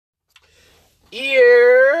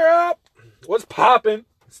Yeah, what's poppin'?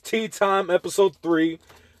 It's Tea Time, episode 3,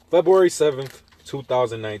 February 7th,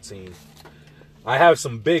 2019. I have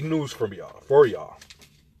some big news for y'all.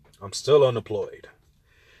 I'm still unemployed.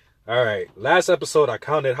 Alright, last episode I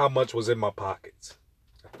counted how much was in my pockets.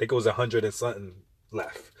 I think it was 100 and something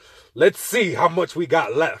left. Let's see how much we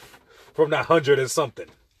got left from that 100 and something.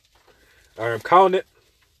 Alright, I'm counting it.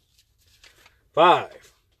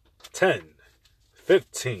 5, 10,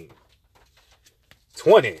 15,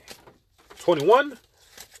 20, 21,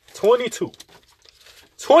 22.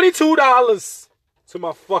 $22 to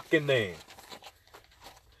my fucking name.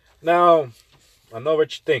 Now, I know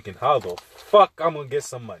what you're thinking. How the fuck I'm gonna get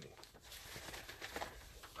some money?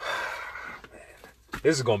 Man,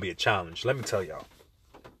 this is gonna be a challenge. Let me tell y'all.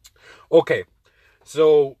 Okay,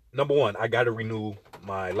 so number one, I gotta renew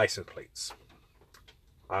my license plates.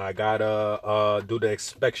 I gotta do the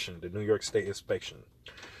inspection, the New York State inspection.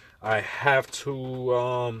 I have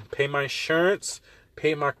to pay my insurance,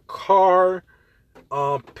 pay my car,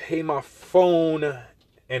 pay my phone,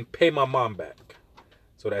 and pay my mom back.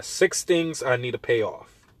 So that's 6 things I need to pay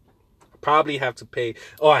off. I probably have to pay,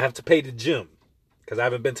 I have to pay the gym, because I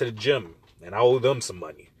haven't been to the gym, and I owe them some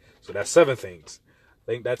money. So that's 7 things.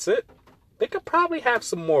 I think that's it. They could probably have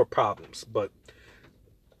some more problems, but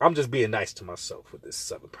I'm just being nice to myself with this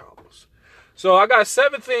 7 problems. So I got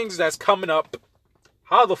 7 things that's coming up.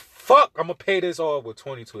 How the fuck I'm gonna pay this all with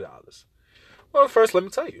 $22? Well, first, let me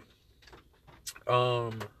tell you.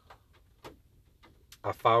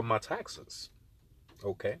 I filed my taxes.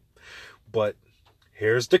 Okay. But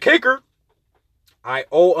here's the kicker. I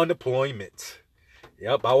owe unemployment.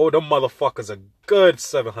 Yep, I owe them motherfuckers a good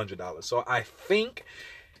 $700. So I think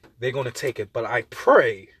they're gonna take it, but I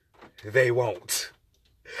pray they won't.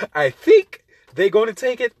 I think they're gonna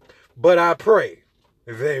take it, but I pray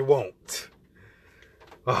they won't.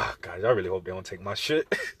 Oh, guys, I really hope they don't take my shit.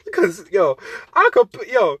 Because, because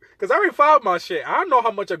I already filed my shit. I don't know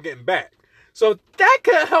how much I'm getting back. So that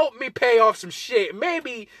could help me pay off some shit.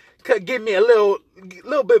 Maybe could give me a little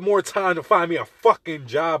bit more time to find me a fucking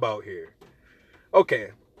job out here.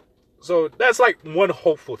 Okay, so that's like one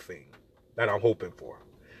hopeful thing that I'm hoping for.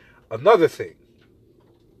 Another thing,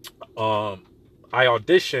 I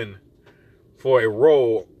auditioned for a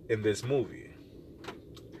role in this movie.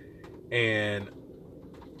 And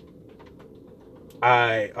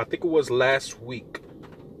I think it was last week,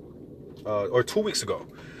 or 2 weeks ago.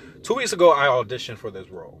 2 weeks ago, I auditioned for this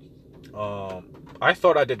role. I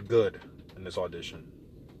thought I did good in this audition.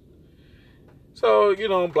 So,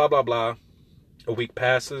 blah, blah, blah. A week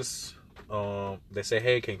passes. They say,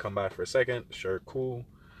 hey, can you come by for a second? Sure, cool.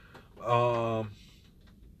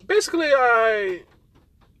 Basically,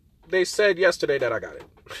 they said yesterday that I got it.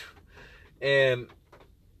 And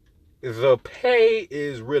the pay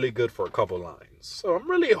is really good for a couple lines. So I'm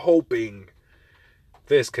really hoping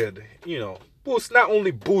this could, boost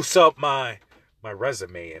up my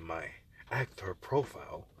resume and my actor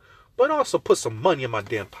profile, but also put some money in my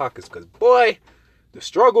damn pockets, because, boy, the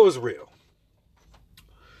struggle is real.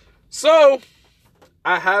 So,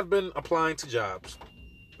 I have been applying to jobs.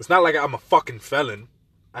 It's not like I'm a fucking felon.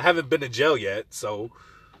 I haven't been to jail yet, so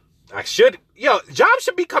jobs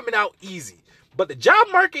should be coming out easy. But the job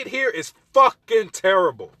market here is fucking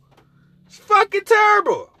terrible. It's fucking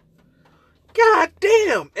terrible. God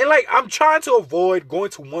damn. And I'm trying to avoid going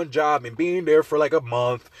to one job and being there for a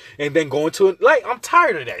month and then going to I'm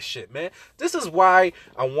tired of that shit, man. This is why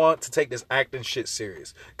I want to take this acting shit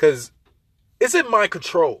serious. Because it's in my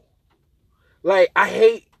control. I'm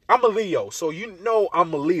a Leo, so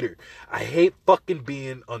I'm a leader. I hate fucking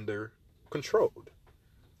being under controlled.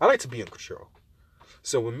 I like to be in control.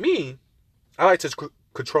 So with me, I like to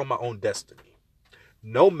control my own destiny.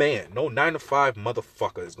 No 9-to-5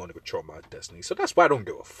 motherfucker is going to control my destiny. So that's why I don't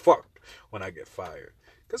give a fuck when I get fired.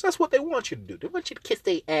 Because that's what they want you to do. They want you to kiss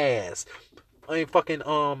their ass. I ain't fucking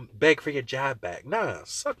beg for your job back. Nah,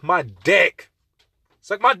 suck my dick.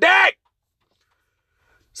 Suck my dick!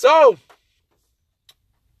 So,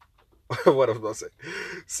 what I was about to say.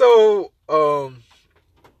 So,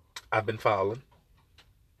 I've been following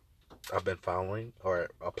or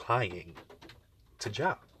applying to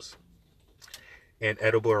jobs. And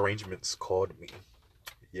Edible Arrangements called me.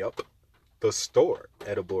 Yep. The store,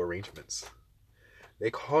 Edible Arrangements.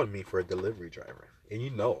 They called me for a delivery driver.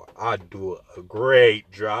 And I do a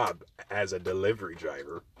great job as a delivery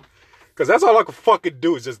driver. Because that's all I can fucking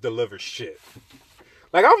do is just deliver shit.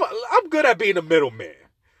 I'm good at being a middleman.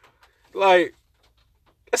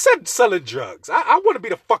 Except selling drugs. I want to be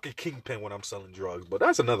the fucking kingpin when I'm selling drugs. But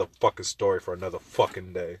that's another fucking story for another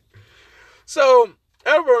fucking day. So,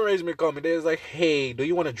 Everyone raised me, called me. They was like, hey, do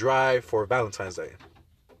you want to drive for Valentine's Day?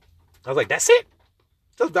 I was like, that's it?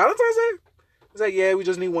 Just Valentine's Day? He's like, yeah, we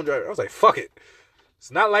just need one driver. I was like, fuck it.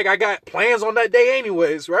 It's not like I got plans on that day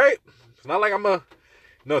anyways, right? It's not like I'm going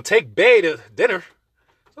to take Bae to dinner.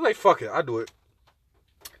 So I'm like, fuck it, I'll do it.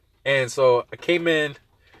 And so I came in,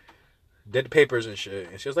 did the papers and shit.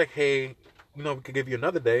 And she was like, hey, we could give you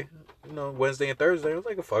another day. Wednesday and Thursday. I was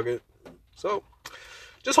like, fuck it. So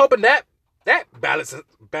just hoping that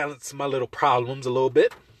balance my little problems a little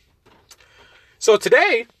bit. So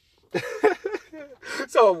today,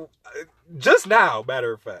 so just now,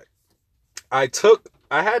 matter of fact, I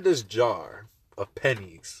had this jar of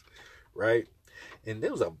pennies, right? And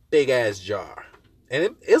it was a big ass jar.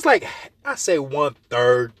 And it's like, I say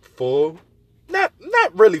 1/3 full. Not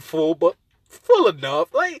really full, but full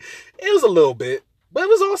enough. Like, it was a little bit, but it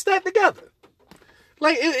was all stacked together.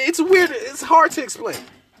 Like, it's weird. It's hard to explain.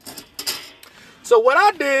 So what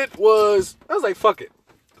I did was, I was like, fuck it.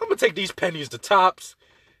 I'm going to take these pennies to Tops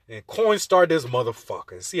and Coinstar this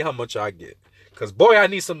motherfucker and see how much I get. Because, boy, I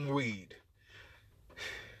need some weed.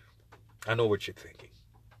 I know what you're thinking.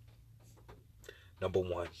 Number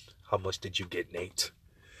one, how much did you get, Nate?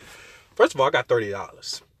 First of all, I got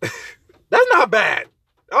 $30. That's not bad.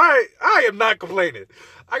 All right, I am not complaining.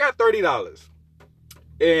 I got $30.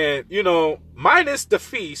 And, minus the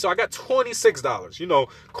fee, so I got $26.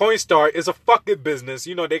 Coinstar is a fucking business.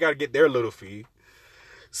 They got to get their little fee.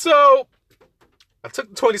 So, I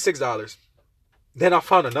took the $26. Then I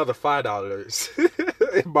found another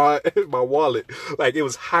 $5 in my wallet. Like, it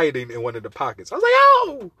was hiding in one of the pockets. I was like,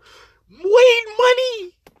 oh, weed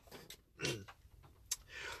money.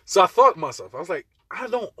 So I thought to myself, I was like, I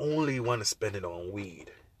don't only want to spend it on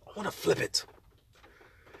weed. I want to flip it.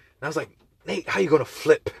 And I was like, Nate, how you going to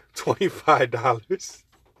flip $25?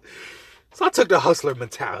 So I took the hustler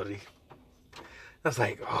mentality. I was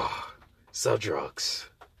like, oh, sell drugs.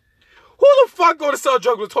 Who the fuck going to sell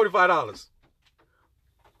drugs with $25?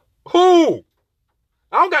 Who?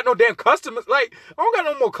 I don't got no damn customers. Like, I don't got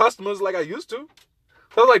no more customers like I used to.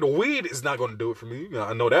 So I was like, the weed is not going to do it for me.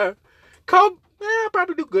 I know that. Coke, I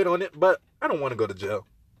probably do good on it, but I don't want to go to jail.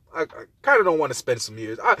 I kind of don't want to spend some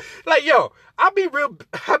years. I've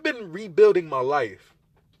been rebuilding my life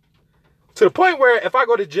to the point where if I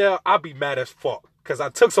go to jail, I'll be mad as fuck because I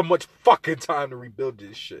took so much fucking time to rebuild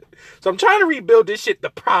this shit. So I'm trying to rebuild this shit the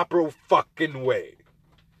proper fucking way.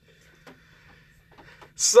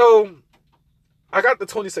 So I got the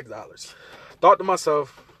 $26. Thought to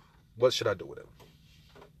myself, what should I do with it?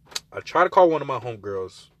 I tried to call one of my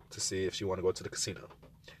homegirls to see if she wanted to go to the casino.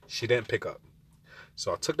 She didn't pick up.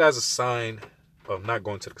 So I took that as a sign of not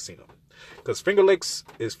going to the casino. Because Finger Lakes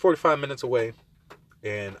is 45 minutes away.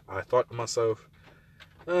 And I thought to myself,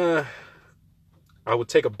 I would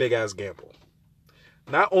take a big ass gamble.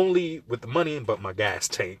 Not only with the money, but my gas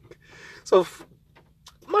tank. So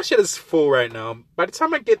my shit is full right now. By the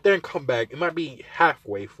time I get there and come back, it might be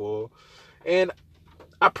halfway full. And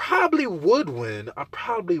I probably would win. I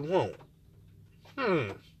probably won't.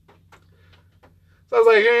 So I was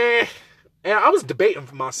like, And I was debating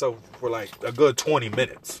for myself for like a good 20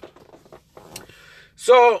 minutes.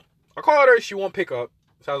 So I called her. She won't pick up.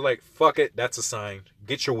 So I was like, fuck it. That's a sign.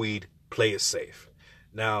 Get your weed. Play it safe.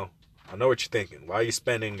 Now, I know what you're thinking. Why are you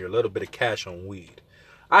spending your little bit of cash on weed?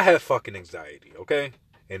 I have fucking anxiety, okay?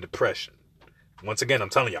 And depression. Once again, I'm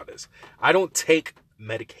telling y'all this. I don't take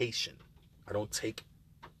medication. I don't take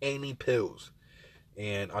any pills.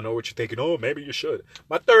 And I know what you're thinking. Oh, maybe you should.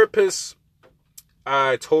 My therapist,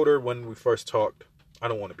 I told her when we first talked, I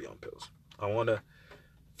don't want to be on pills. I want to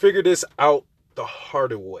figure this out the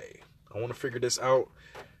harder way. I want to figure this out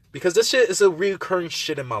because this shit is a recurring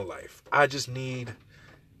shit in my life. I just need...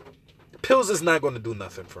 Pills is not going to do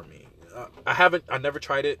nothing for me. I never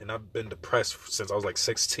tried it, and I've been depressed since I was like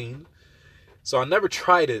 16. So I never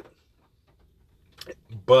tried it,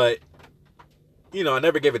 but, I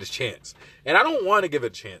never gave it a chance. And I don't want to give it a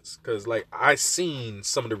chance because, like, I seen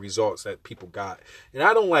some of the results that people got, and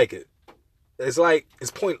I don't like it. It's like,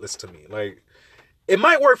 it's pointless to me. Like, it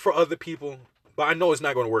might work for other people, but I know it's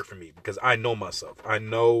not going to work for me because I know myself. I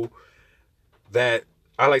know that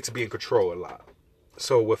I like to be in control a lot.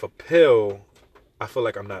 So with a pill, I feel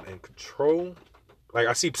like I'm not in control. Like,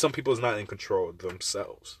 I see some people is not in control of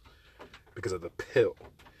themselves because of the pill.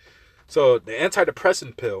 So the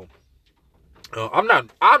antidepressant pill, I'm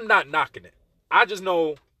not knocking it. I just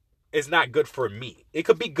know it's not good for me. It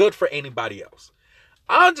could be good for anybody else.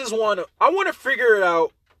 I want to figure it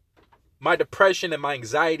out, my depression and my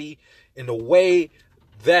anxiety, in a way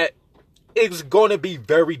that it's going to be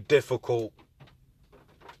very difficult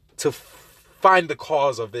to find the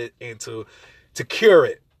cause of it and to to cure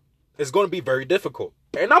it. It's going to be very difficult.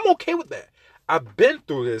 And I'm okay with that. I've been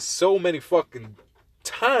through this so many fucking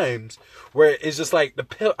times where it's just like the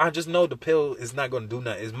pill, I just know the pill is not going to do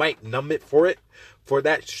nothing. It might numb it for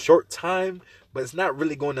that short time, but it's not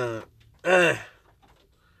really going to.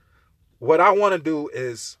 What I want to do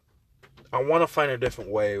is I want to find a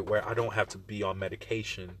different way where I don't have to be on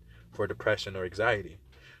medication for depression or anxiety.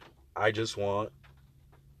 I want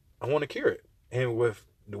to cure it. And with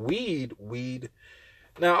the weed,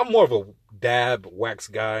 now I'm more of a dab wax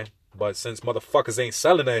guy, but since motherfuckers ain't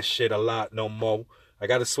selling that shit a lot no more, I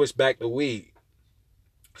got to switch back to weed.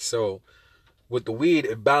 So with the weed,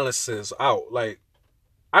 it balances out. Like,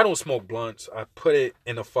 I don't smoke blunts. I put it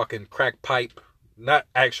in a fucking crack pipe. Not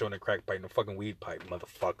actually in a crack pipe, in a fucking weed pipe,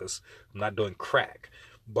 motherfuckers. I'm not doing crack.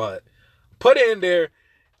 But put it in there.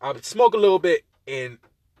 I smoke a little bit and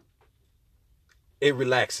it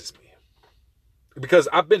relaxes me. Because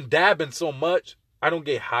I've been dabbing so much, I don't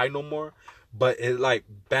get high no more. But it like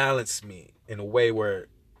balanced me in a way where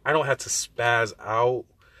I don't have to spaz out.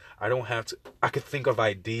 I could think of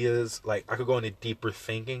ideas. Like, I could go into deeper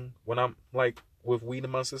thinking when I'm like with weed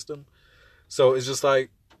in my system. So it's just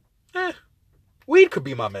like, weed could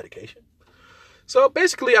be my medication. So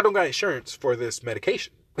basically, I don't got insurance for this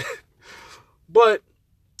medication. But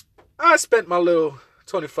I spent my little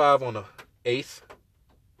 25 on a eighth.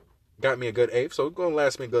 Got me a good eighth, so it's going to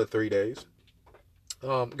last me a good 3 days.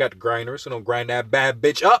 Got the grinder, so don't grind that bad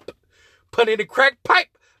bitch up. Put it in the crack pipe.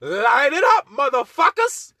 Light it up,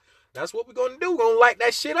 motherfuckers. That's what we're going to do. We're going to light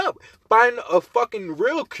that shit up. Find a fucking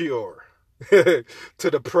real cure to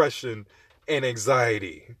depression and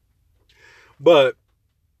anxiety. But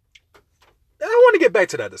I want to get back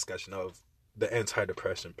to that discussion of the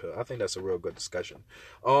anti-depressant pill. I think that's a real good discussion.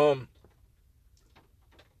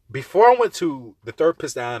 Before I went to the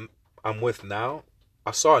therapist that I'm with now,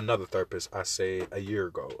 I saw another therapist, I say a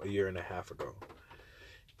year and a half ago.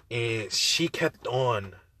 And she kept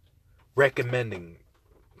on recommending,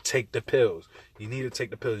 take the pills. You need to take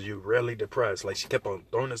the pills. You're really depressed. Like, she kept on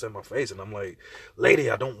throwing this in my face. And I'm like, lady,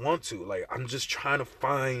 I don't want to. Like, I'm just trying to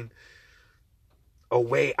find a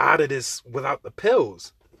way out of this without the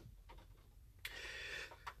pills.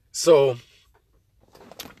 So,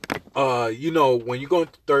 when you go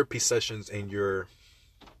into therapy sessions and you're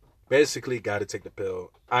basically got to take the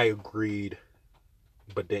pill, I agreed,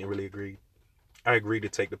 but didn't really agree. I agreed to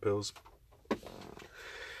take the pills.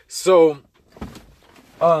 So,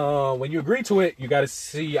 when you agree to it, you got to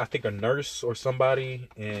see, I think, a nurse or somebody,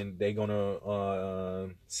 and they're going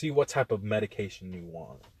to see what type of medication you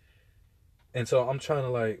want. And so I'm trying to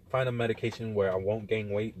like find a medication where I won't gain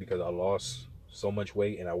weight, because I lost so much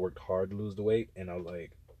weight and I worked hard to lose the weight. And I'm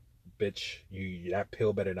like, bitch, that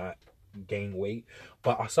pill better not gain weight.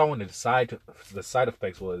 But I saw one of the side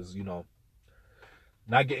effects was,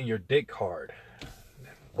 not getting your dick hard.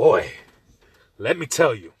 Boy, let me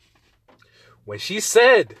tell you, when she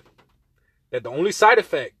said that the only side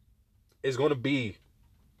effect is going to be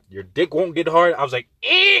your dick won't get hard, I was like,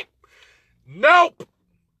 nope.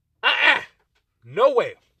 No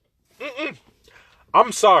way.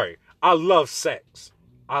 I'm sorry. I love sex.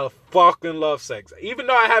 I fucking love sex. Even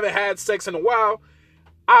though I haven't had sex in a while,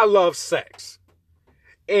 I love sex.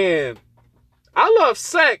 And I love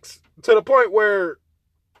sex to the point where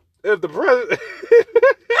if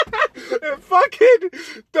if fucking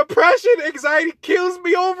depression, anxiety kills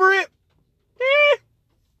me over it,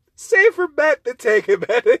 safer bet than taking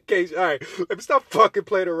medication. All right, let me stop fucking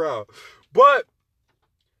playing around. But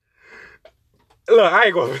look, I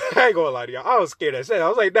ain't gonna lie to y'all. I was scared of shit. I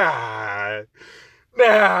was like, nah,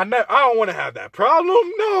 I don't want to have that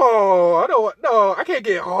problem. No, I can't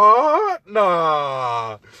get hard.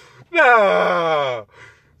 Nah,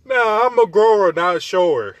 I'm a grower, not a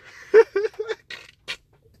shower.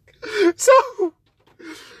 So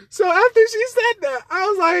after she said that, I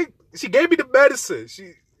was like, she gave me the medicine.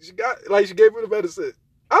 She gave me the medicine.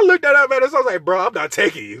 I looked at that medicine. I was like, bro, I'm not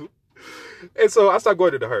taking you. And so I started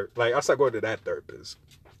going to her. Like, I started going to that therapist.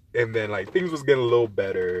 And then, like, things was getting a little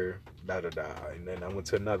better. And then I went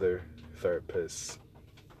to another therapist.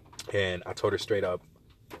 And I told her straight up,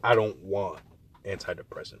 I don't want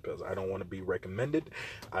antidepressant pills. I don't want to be recommended.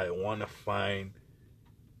 I want to find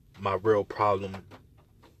my real problem.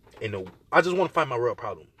 I just want to find my real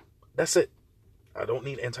problem. That's it. I don't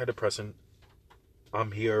need antidepressant.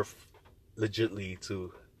 I'm here legitly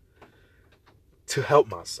to help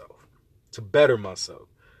myself. To better myself,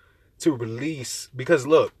 to release, because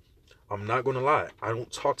look, I'm not going to lie, I don't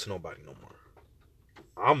talk to nobody no more.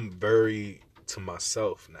 I'm very to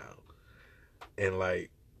myself now. And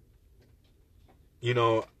like,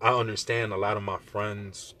 I understand a lot of my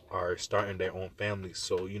friends are starting their own families.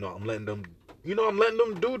 So, I'm letting them, I'm letting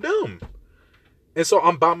them do them. And so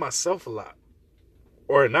I'm by myself a lot.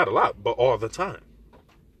 Or not a lot, but all the time.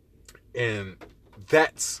 And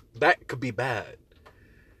that could be bad.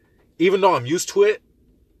 Even though I'm used to it,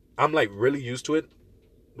 I'm like really used to it.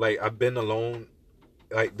 Like I've been alone.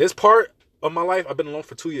 Like this part of my life, I've been alone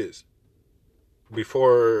for 2 years.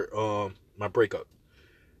 Before my breakup.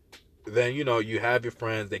 Then, you have your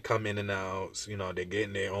friends, they come in and out, they get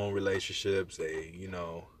in their own relationships, they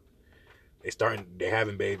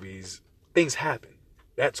having babies. Things happen.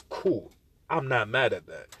 That's cool. I'm not mad at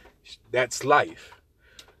that. That's life.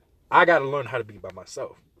 I got to learn how to be by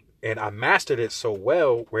myself. And I mastered it so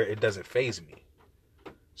well where it doesn't faze me.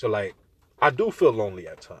 So, like, I do feel lonely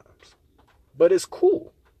at times. But it's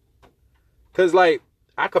cool. Because, like,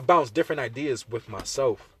 I could bounce different ideas with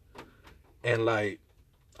myself. And, like,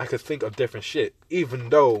 I could think of different shit. Even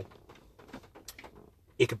though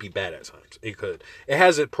it could be bad at times. It could. It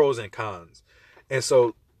has its pros and cons. And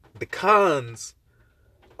so, the cons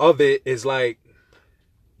of it is, like,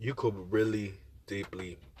 you could really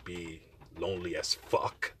deeply be lonely as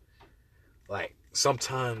fuck. Like,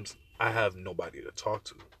 sometimes I have nobody to talk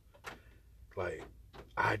to. Like,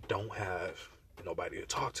 I don't have nobody to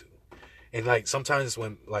talk to. And, like, sometimes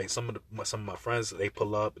when, like, some of my friends, they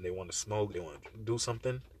pull up and they want to smoke, they want to do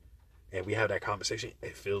something, and we have that conversation,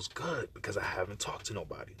 it feels good because I haven't talked to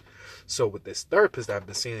nobody. So with this therapist that I've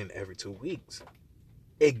been seeing every 2 weeks,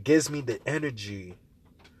 it gives me the energy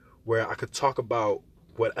where I could talk about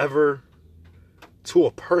whatever to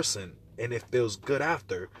a person, and it feels good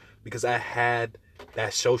after because I had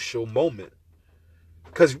that social moment.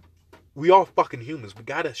 Because we all fucking humans. We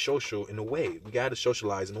gotta social in a way. We gotta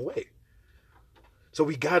socialize in a way. So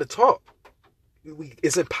we gotta talk.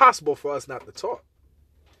 It's impossible for us not to talk.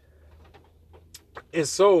 And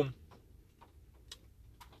so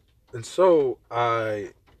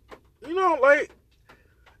I, like,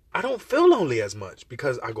 I don't feel lonely as much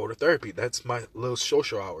because I go to therapy. That's my little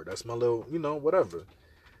social hour. That's my little, whatever.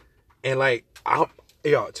 And, like,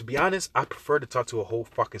 to be honest, I prefer to talk to a whole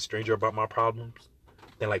fucking stranger about my problems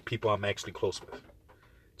than, like, people I'm actually close with.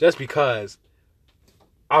 Just because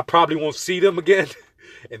I probably won't see them again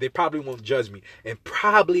and they probably won't judge me. And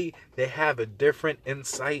probably they have a different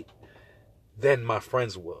insight than my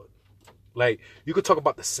friends would. Like, you could talk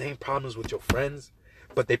about the same problems with your friends,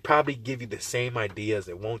 but they probably give you the same ideas.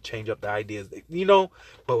 They won't change up the ideas,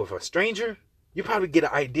 But with a stranger, you probably get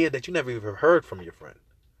an idea that you never even heard from your friend.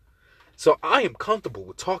 So I am comfortable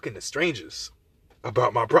with talking to strangers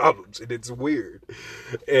about my problems, and it's weird.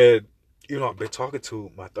 And, I've been talking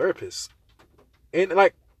to my therapist, and,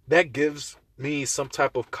 like, that gives me some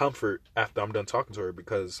type of comfort after I'm done talking to her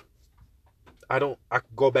because I could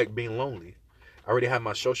go back being lonely. I already have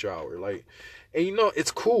my social hour. Like, and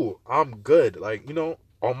it's cool. I'm good. Like,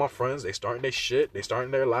 all my friends, they starting their shit. They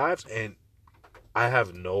starting their lives. And I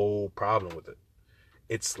have no problem with it.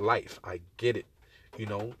 It's life. I get it.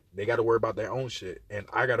 They got to worry about their own shit. And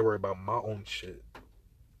I got to worry about my own shit.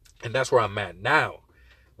 And that's where I'm at now.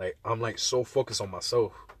 Like, I'm, like, so focused on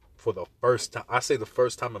myself for the first time. I say the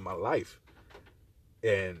first time in my life.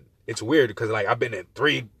 And it's weird because, like, I've been in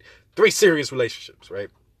three serious relationships, right?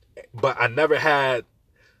 But I never had.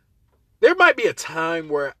 There might be a time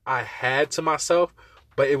where I had to myself,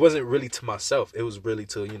 but it wasn't really to myself. It was really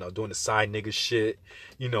to, doing the side nigga shit,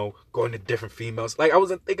 going to different females. Like, I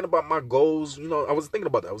wasn't thinking about my goals, I wasn't thinking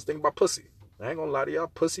about that. I was thinking about pussy. I ain't gonna lie to y'all,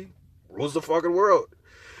 pussy rules the fucking world.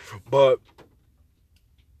 But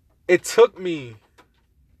it took me,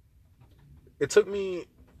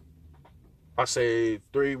 I say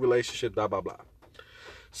 3 relationships, blah, blah, blah.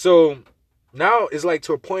 So now it's like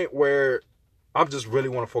to a point where I just really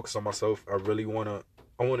want to focus on myself. I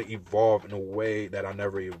want to evolve in a way that I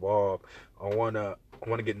never evolved. I want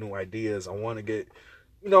to get new ideas. I want to get,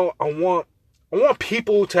 I want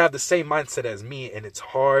people to have the same mindset as me. And it's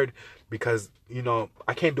hard because,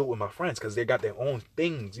 I can't do it with my friends because they got their own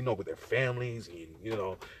things, with their families, and,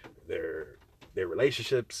 their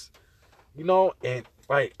relationships, and,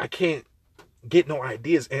 like, I can't get no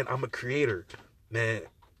ideas. And I'm a creator, man.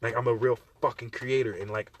 Like, I'm a real fucking creator. And,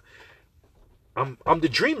 like, I'm the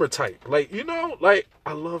dreamer type. Like, like,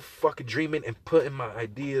 I love fucking dreaming and putting my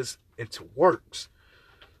ideas into works.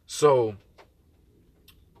 So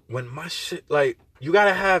when my shit, like, you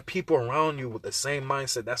gotta have people around you with the same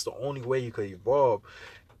mindset. That's the only way you could evolve.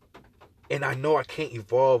 And I know I can't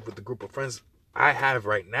evolve with the group of friends I have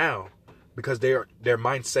right now because their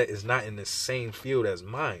mindset is not in the same field as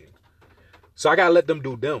mine. So I gotta let them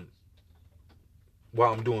do them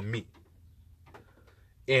while I'm doing me.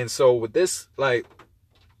 And so with this, like,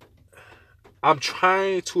 I'm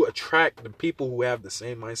trying to attract the people who have the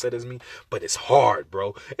same mindset as me, but it's hard,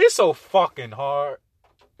 bro. It's so fucking hard.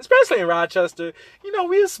 Especially in Rochester. You know,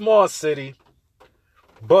 we're a small city.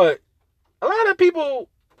 But a lot of people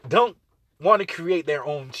don't want to create their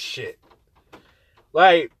own shit.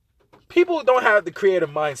 Like, people don't have the creative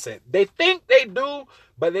mindset. They think they do,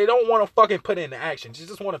 but they don't want to fucking put it into action. They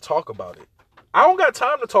just want to talk about it. I don't got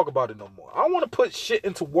time to talk about it no more. I want to put shit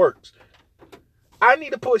into works. I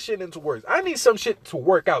need to put shit into works. I need some shit to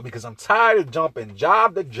work out because I'm tired of jumping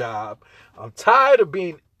job to job. I'm tired of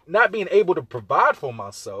not being able to provide for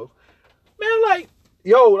myself. Man, like,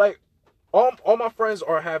 yo, like, all my friends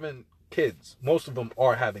are having kids. Most of them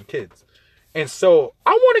are having kids. And so,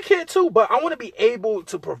 I want a kid too, but I want to be able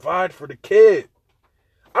to provide for the kid.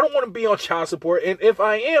 I don't want to be on child support. And if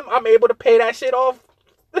I am, I'm able to pay that shit off.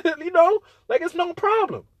 You know? Like, it's no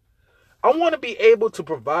problem. I want to be able to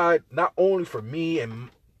provide not only for me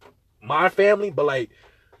and my family, but like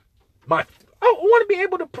I want to be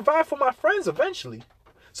able to provide for my friends eventually.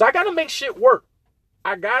 So I got to make shit work.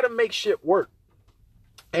 And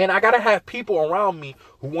I got to have people around me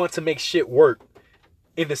who want to make shit work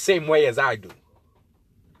in the same way as I do.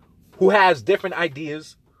 Who has different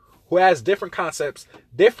ideas, who has different concepts,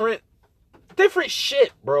 different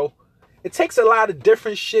shit, bro. It takes a lot of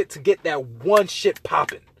different shit to get that one shit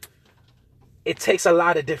popping. It takes a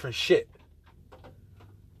lot of different shit.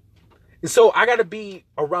 And so I gotta be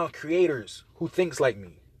around creators who thinks like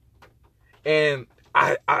me. And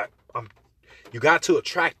you got to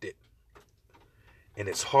attract it. And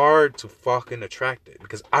it's hard to fucking attract it.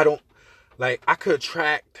 Because I could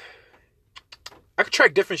attract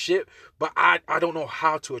different shit, but I don't know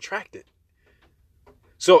how to attract it.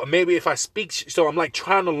 So maybe if I speak, so I'm like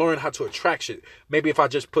trying to learn how to attract shit. Maybe if I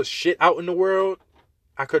just put shit out in the world,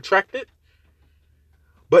 I could attract it.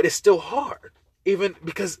 But it's still hard, even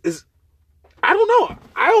because I don't know.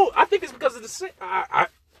 I think it's because of the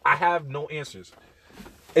I have no answers.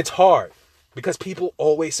 It's hard because people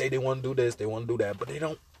always say they want to do this, they want to do that, but they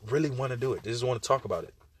don't really want to do it. They just want to talk about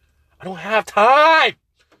it. I don't have time.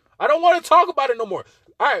 I don't want to talk about it no more.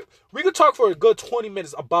 All right, we could talk for a good 20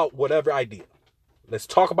 minutes about whatever idea. Let's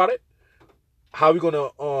talk about it. How we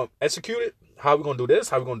gonna execute it? How we gonna do this?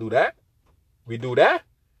 How we gonna do that? We do that.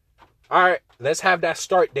 All right, let's have that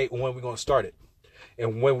start date when we're going to start it.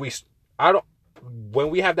 And when we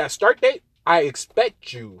have that start date, I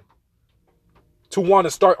expect you to want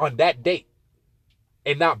to start on that date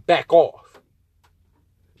and not back off.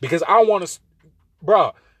 Because I want to,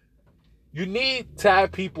 bro, you need to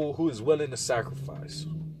have people who is willing to sacrifice.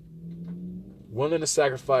 Willing to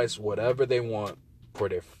sacrifice whatever they want for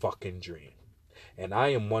their fucking dream. And I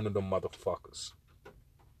am one of them motherfuckers.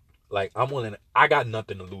 Like, I got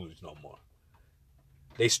nothing to lose no more.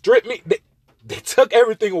 They stripped me. They took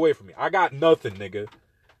everything away from me. I got nothing, nigga.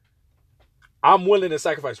 I'm willing to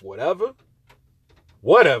sacrifice whatever,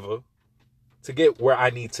 to get where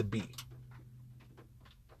I need to be.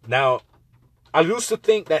 Now, I used to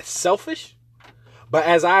think that's selfish, but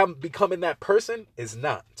as I'm becoming that person, it's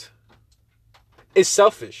not. It's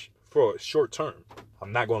selfish for a short term.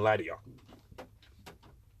 I'm not going to lie to y'all.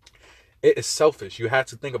 It is selfish. You have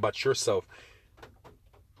to think about yourself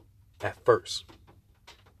at first.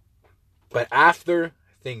 But after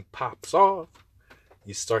thing pops off,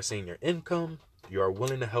 you start seeing your income. You are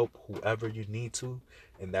willing to help whoever you need to.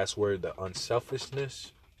 And that's where the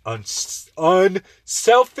unselfishness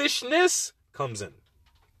comes in.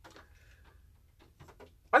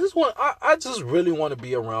 I just really want to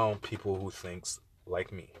be around people who thinks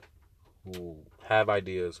like me. Who have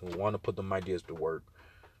ideas, who want to put them ideas to work.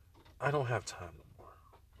 I don't have time no more.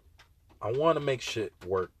 I want to make shit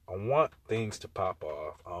work. I want things to pop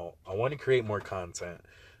off. I want to create more content.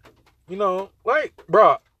 You know, like,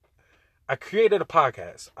 bro, I created a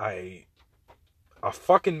podcast. I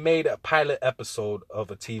fucking made a pilot episode of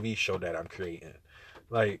a TV show that I'm creating.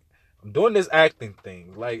 Like, I'm doing this acting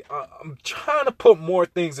thing. Like, I'm trying to put more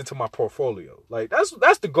things into my portfolio. Like,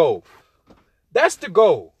 that's the goal. That's the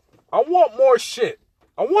goal. I want more shit.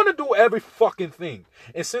 I want to do every fucking thing.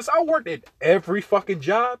 And since I worked at every fucking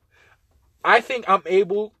job, I think I'm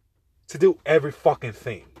able to do every fucking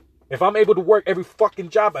thing. If I'm able to work every fucking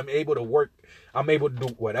job, I'm able to do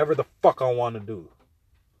whatever the fuck I want to do.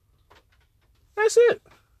 That's it.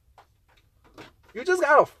 You just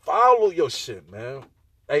gotta follow your shit, man.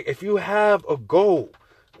 Like, if you have a goal,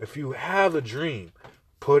 if you have a dream,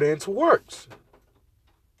 put it into works.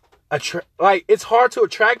 Like, it's hard to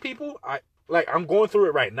attract people. I'm going through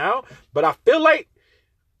it right now, but I feel like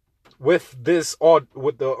with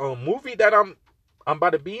the movie that I'm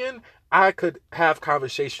about to be in, I could have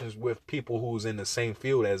conversations with people who's in the same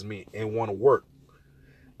field as me and want to work.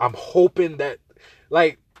 I'm hoping that,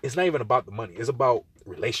 like, it's not even about the money. It's about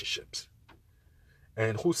relationships.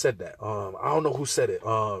 And who said that? I don't know who said it.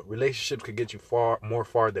 Relationships could get you more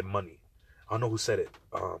far than money. I don't know who said it.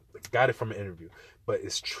 Got it from an interview, but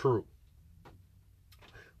it's true.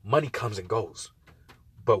 Money comes and goes,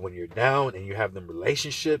 but when you're down and you have them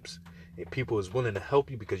relationships and people is willing to help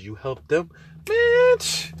you because you help them, man,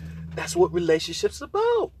 that's what relationships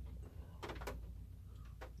about.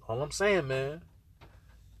 All I'm saying, man.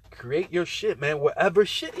 Create your shit, man. Whatever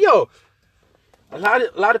shit, yo. A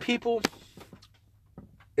lot of people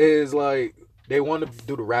is like, they want to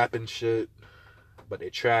do the rapping shit, but they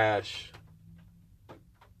trash.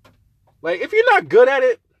 Like, if you're not good at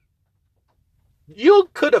it, you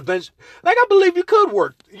could eventually, like, I believe you could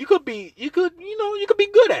work. You could be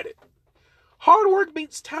good at it. Hard work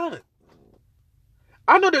beats talent.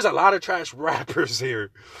 I know there's a lot of trash rappers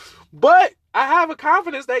here, but I have a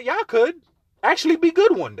confidence that y'all could actually be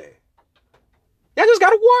good one day. Y'all just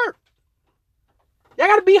gotta work. Y'all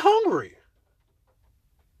gotta be hungry.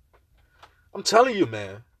 I'm telling you,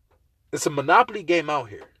 man, it's a monopoly game out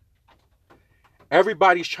here.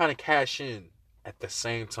 Everybody's trying to cash in at the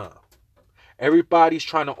same time. Everybody's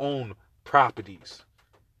trying to own properties.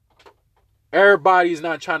 Everybody's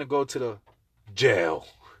not trying to go to the jail.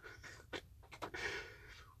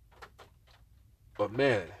 But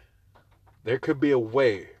man, there could be a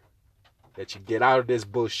way that you get out of this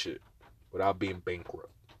bullshit without being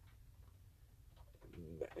bankrupt.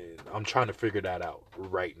 And I'm trying to figure that out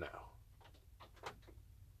right now.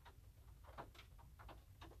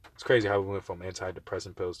 It's crazy how we went from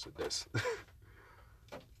anti-depressant pills to this.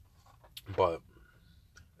 But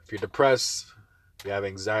if you're depressed, you have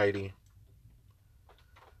anxiety,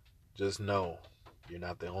 just know you're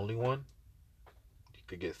not the only one. You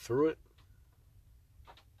could get through it.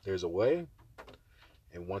 There's a way.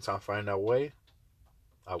 And once I find that way,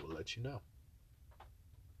 I will let you know.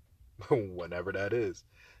 Whenever that is.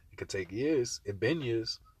 It could take years. It's been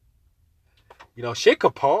years. You know, shit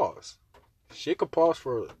could pause. Shit could pause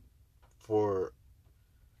for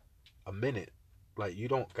a minute. Like, you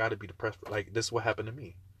don't got to be depressed. Like, this is what happened to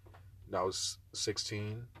me. I was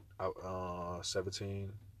 16,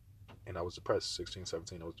 17, and I was depressed. 16,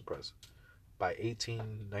 17, I was depressed. By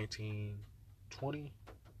 18, 19, 20,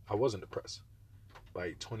 I wasn't depressed.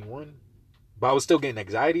 By 21, but I was still getting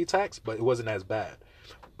anxiety attacks, but it wasn't as bad.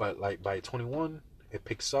 But like by 21, it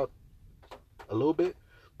picks up a little bit.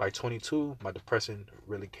 By 22, my depression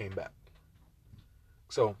really came back.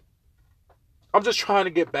 So I'm just trying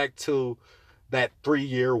to get back to that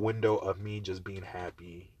 3-year window of me just being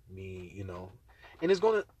happy, me, you know. And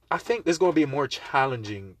I think it's going to be more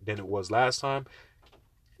challenging than it was last time.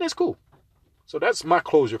 And it's cool. So that's my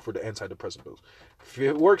closure for the antidepressant pills. If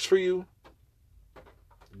it works for you,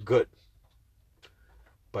 good.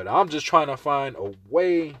 But I'm just trying to find a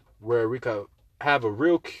way where we could have a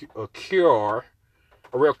real cure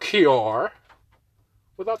without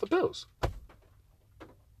the pills.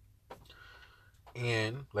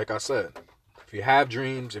 And like I said, if you have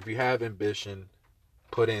dreams, if you have ambition,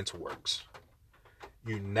 put it into works.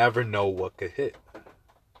 You never know what could hit.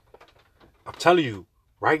 I'm telling you,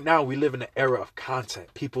 right now we live in an era of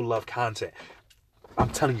content. People love content. I'm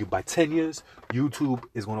telling you, by 10 years, YouTube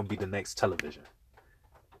is going to be the next television.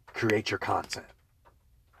 Create your content.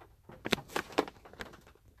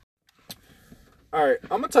 All right,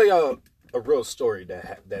 I'm going to tell y'all a real story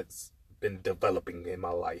that's been developing in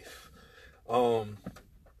my life. For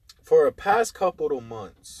the past couple of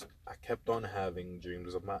months, I kept on having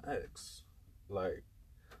dreams of my ex. Like,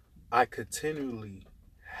 I continually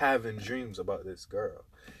having dreams about this girl.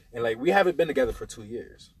 And like, we haven't been together for 2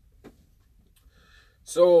 years.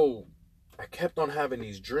 So I kept on having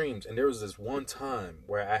these dreams. And there was this one time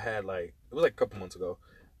where I had like, it was like a couple months ago,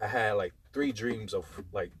 I had like 3 dreams of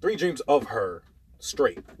her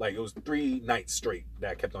straight. Like, it was 3 nights straight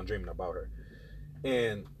that I kept on dreaming about her.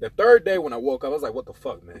 And the third day when I woke up, I was like, what the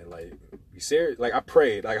fuck, man? Like, you serious? Like, I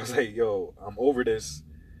prayed. Like, I was like, yo, I'm over this.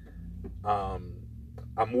 I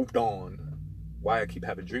moved on. Why I keep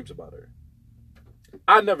having dreams about her?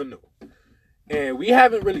 I never knew. And we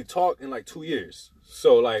haven't really talked in like 2 years.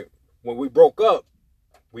 So like, when we broke up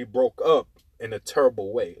in a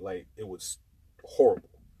terrible way. Like, it was horrible.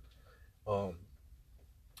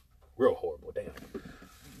 Real horrible, damn.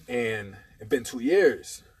 And it's been 2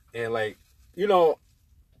 years. And like, you know,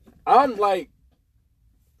 I'm like,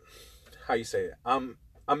 how you say it? I'm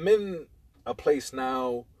in a place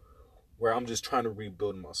now where I'm just trying to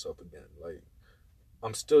rebuild myself again. Like,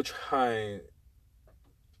 I'm still trying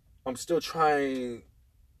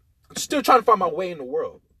still trying to find my way in the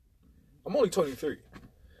world. I'm only 23.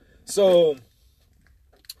 So,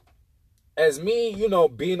 as me, you know,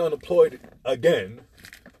 being unemployed again,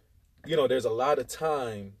 you know, there's a lot of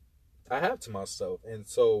time I have to myself. And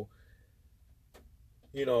so,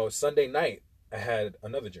 you know, Sunday night, I had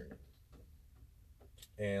another dream.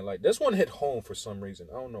 And like this one hit home for some reason.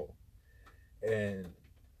 I don't know. And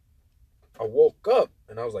I woke up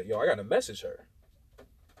and I was like, yo, I gotta message her.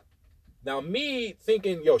 Now, me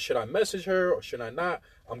thinking, yo, should I message her or should I not?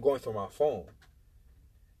 I'm going through my phone.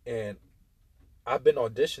 And I've been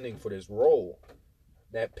auditioning for this role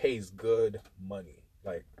that pays good money.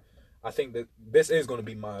 Like, I think that this is going to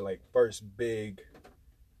be my, like, first big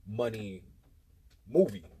money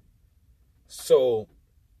movie. So,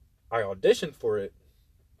 I auditioned for it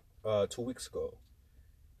 2 weeks ago.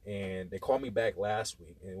 And they called me back last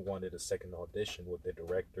week and wanted a second audition with the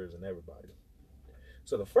directors and everybody.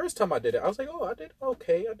 So the first time I did it, I was like, oh, I did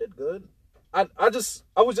okay. I did good. I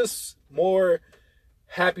was just more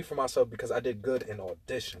happy for myself because I did good in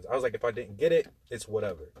auditions. I was like, if I didn't get it, it's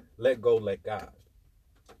whatever. Let go, let God.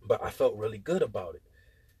 But I felt really good about it.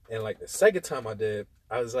 And like the second time I did,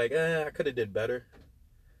 I was like, I could have did better.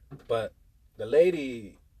 But the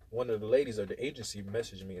lady, one of the ladies of the agency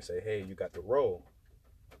messaged me and said, hey, you got the role.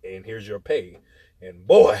 And here's your pay. And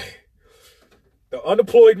boy, the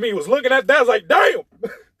unemployed me was looking at that. I was like, damn. I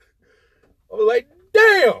was like,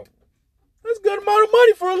 damn. That's a good amount of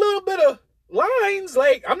money for a little bit of lines.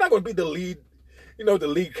 Like, I'm not going to be the lead, you know, the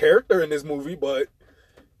lead character in this movie. But,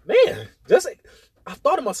 man, I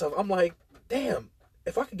thought to myself, I'm like, damn,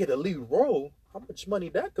 if I could get a lead role, how much money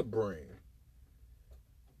that could bring.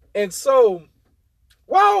 And so,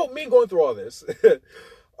 while me going through all this,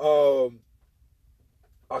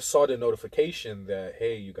 I saw the notification that,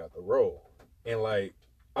 hey, you got the role. And, like,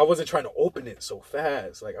 I wasn't trying to open it so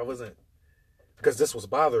fast. Like, I wasn't, because this was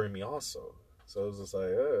bothering me also. So it was just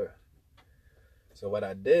like, So what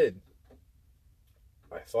I did,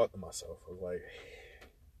 I thought to myself, I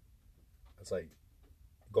was like,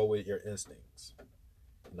 go with your instincts.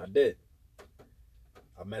 And I did.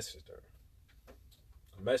 I messaged her.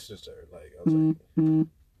 Like, I was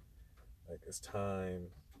like, it's time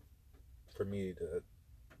for me to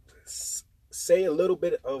say a little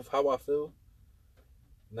bit of how I feel.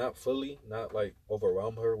 Not fully, not like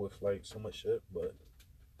overwhelm her with like so much shit, but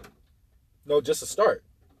no, just a start.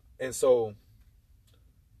 And so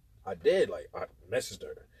I did, like, I messaged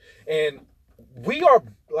her. And we are,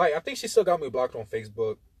 like, I think she still got me blocked on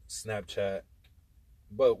Facebook, Snapchat,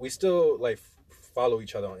 but we still, like, follow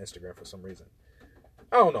each other on Instagram for some reason.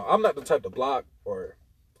 I don't know. I'm not the type to block or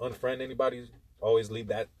unfriend anybody. Always leave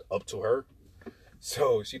that up to her.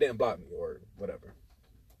 So she didn't block me or whatever.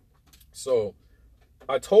 So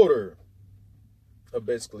I told her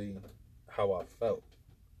basically how I felt.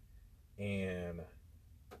 And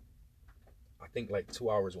I think like 2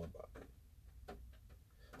 hours went by.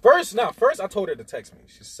 First I told her to text me.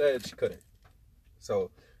 She said she couldn't.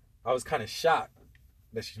 So I was kind of shocked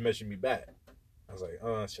that she messaged me back. I was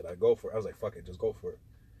like, should I go for it? I was like, fuck it, just go for it.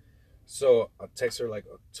 So I text her like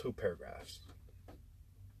 2 paragraphs.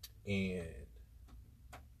 And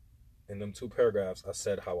in them 2 paragraphs, I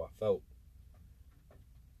said how I felt.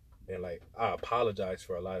 And like, I apologize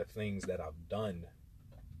for a lot of things that I've done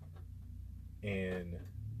in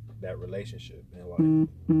that relationship. And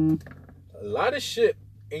like, a lot of shit.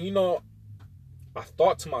 And you know, I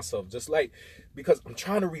thought to myself, just like, because I'm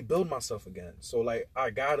trying to rebuild myself again. So like, I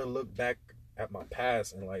gotta look back at my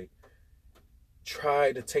past and like,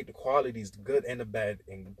 try to take the qualities, the good and the bad,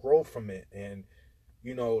 and grow from it. And,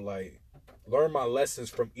 you know, like, learn my lessons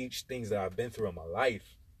from each things that I've been through in my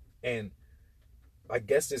life. And I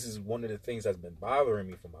guess this is one of the things that's been bothering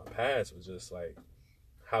me from my past, was just like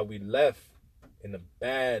how we left in a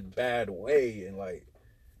bad way. And like,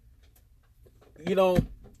 you know,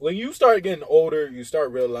 when you start getting older, you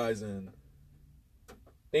start realizing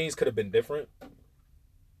things could have been different.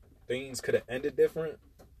 Things could have ended different.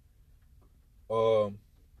 You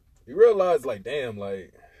realize, like, damn,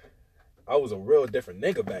 like, I was a real different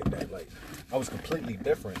nigga back then. Like, I was completely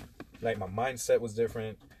different. Like, my mindset was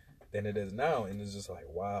different than it is now. And it's just like,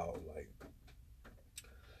 wow. Like,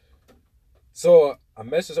 so I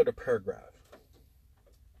messaged her the paragraph.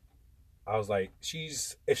 I was like,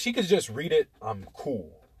 if she could just read it, I'm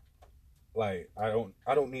cool. Like, I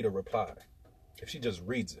don't need a reply. If she just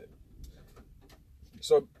reads it.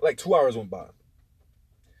 So, like, 2 hours went by.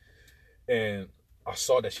 And I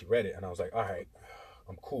saw that she read it, and I was like, all right,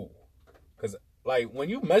 I'm cool. Because, like, when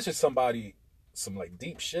you message somebody some, like,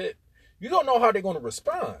 deep shit, you don't know how they're going to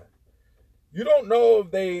respond. You don't know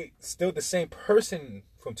if they still the same person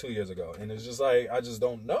from 2 years ago. And it's just like, I just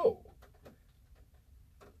don't know.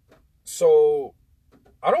 So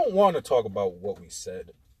I don't want to talk about what we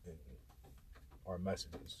said in our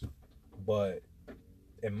messages. But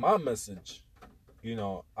in my message, you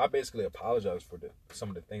know, I basically apologize for some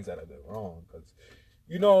of the things that I did wrong. Because,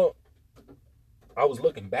 you know, I was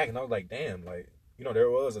looking back and I was like, damn, like, you know,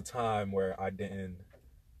 there was a time where I didn't,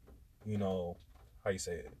 you know, how you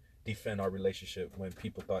say it, defend our relationship when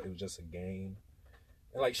people thought it was just a game.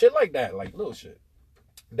 And like shit like that, like little shit.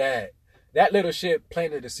 That little shit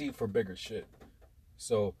planted the seed for bigger shit.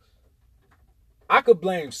 So I could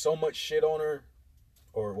blame so much shit on her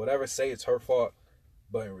or whatever, say it's her fault.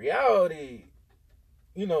 But in reality,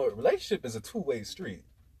 you know, a relationship is a two-way street.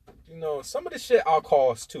 You know, some of the shit I'll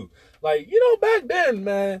cause too. Like, you know, back then,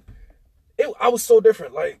 man, I was so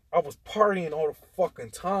different. Like, I was partying all the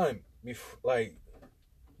fucking time. Like,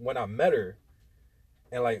 when I met her.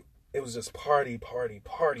 And, like, it was just party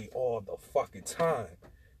all the fucking time.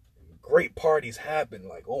 Great parties happen.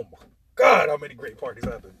 Like, oh my God, how many great parties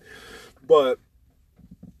happen. But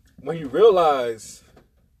when you realize,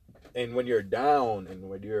 and when you're down, and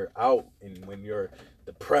when you're out, and when you're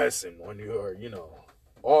depressed, and when you're, you know,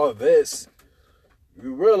 all this,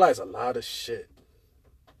 you realize a lot of shit.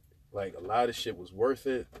 Like, a lot of shit was worth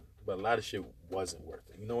it, but a lot of shit wasn't worth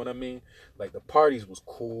it. You know what I mean? Like, the parties was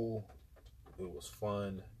cool. It was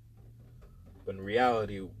fun. But in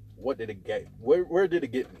reality, what did it get? Where did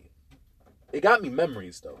it get me? It got me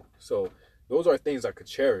memories, though. So, those are things I could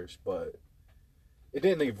cherish, but it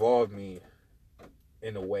didn't evolve me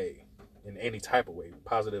in a way, in any type of way,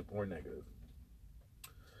 positive or negative.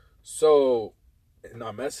 So, in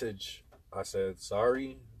our message, I said,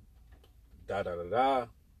 sorry, da da da da.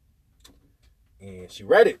 And she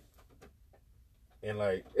read it. And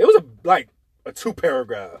like, it was a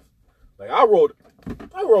 2-paragraph. Like, I wrote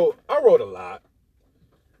a lot.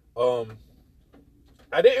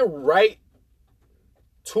 I didn't write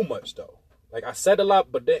too much though. Like, I said a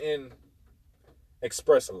lot, but didn't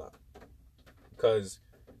express a lot. Because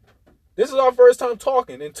this is our first time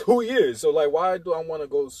talking in 2 years. So, like, why do I want to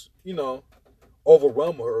go, you know,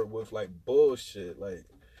 overwhelm her with, like, bullshit? Like,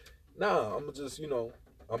 nah, I'm just, you know,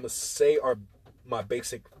 I'm going to say my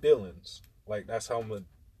basic feelings. Like, that's how I'm going to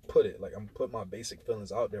put it. Like, I'm going to put my basic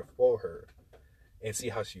feelings out there for her and see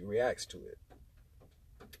how she reacts to it.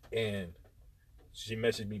 And she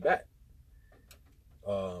messaged me back.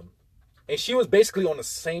 And she was basically on the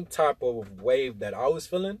same type of wave that I was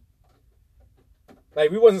feeling. Like,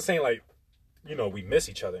 we wasn't saying, like, you know, we miss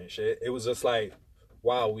each other and shit. It was just like,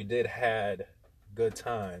 wow, we did had good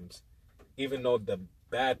times. Even though the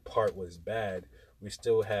bad part was bad, we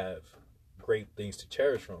still have great things to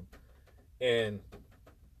cherish from. And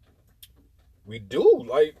we do.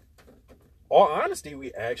 Like, all honesty,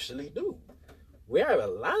 we actually do. We have a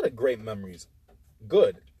lot of great memories.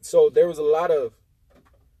 Good. So there was a lot of...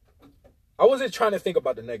 I wasn't trying to think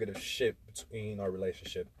about the negative shit between our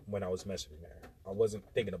relationship when I was messaging her. I wasn't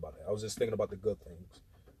thinking about it. I was just thinking about the good things.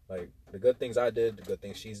 Like, the good things I did, the good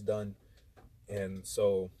things she's done. And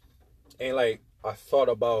so... And, like, I thought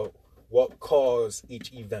about what caused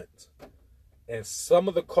each event. And some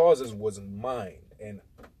of the causes was mine. And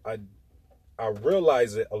I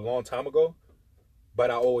realized it a long time ago, but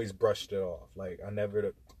I always brushed it off. Like,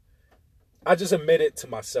 I just admitted to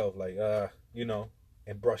myself, like, you know,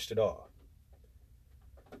 and brushed it off.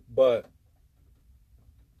 But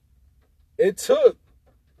it took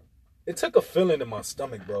a feeling in my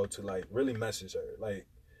stomach, bro, to, like, really message her. Like,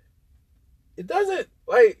 it doesn't,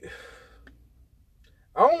 like,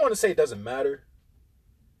 I don't want to say it doesn't matter,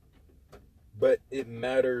 but it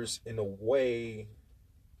matters in a way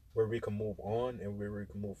where we can move on and where we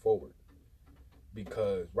can move forward.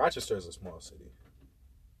 Because Rochester is a small city.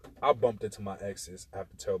 I bumped into my exes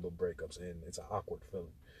after terrible breakups, and it's an awkward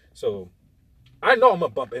feeling. So I know I'm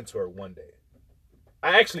going to bump into her one day.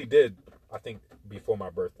 I actually did, I think, before my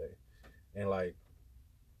birthday. And, like,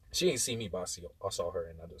 she didn't see me, but I saw her,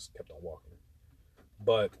 and I just kept on walking.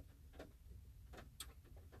 But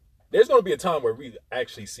there's going to be a time where we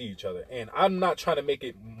actually see each other. And I'm not trying to make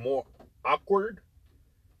it more awkward.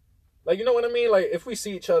 Like, you know what I mean? Like, if we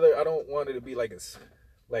see each other, I don't want it to be like it's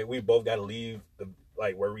like we both got to leave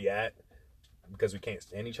like where we at because we can't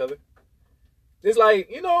stand each other. It's like,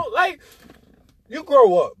 you know, like, you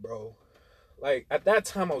grow up, bro. Like, at that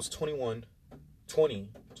time I was 21,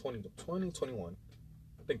 21.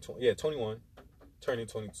 I think 21, turning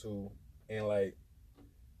 22, and like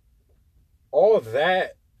all of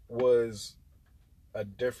that was a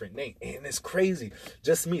different name. And it's crazy.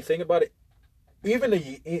 Just me thinking about it. Even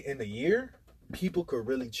in a year, people could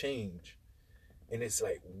really change. And it's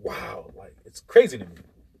like, wow, like it's crazy to me.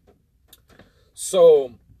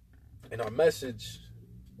 So in our message,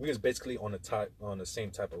 we was basically on the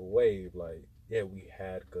same type of wave. Like, yeah, we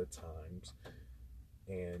had good times,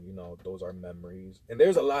 and those are memories. And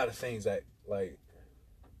there's a lot of things that like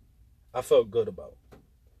I felt good about.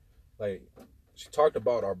 Like, she talked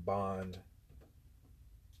about our bond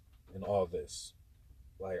and all this.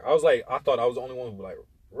 Like, I thought I was the only one who like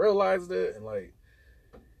realized it,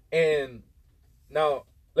 and now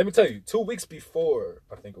let me tell you, 2 weeks before,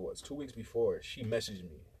 I think it was 2 weeks before, she messaged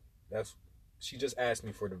me. She just asked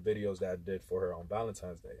me for the videos that I did for her on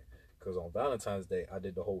Valentine's Day. Because on Valentine's Day, I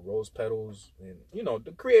did the whole rose petals and,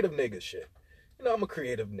 the creative nigga shit. I'm a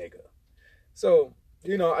creative nigga. So,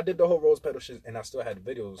 I did the whole rose petal shit, and I still had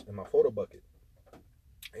the videos in my photo bucket.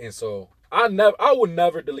 And so, I would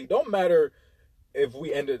never delete. Don't matter if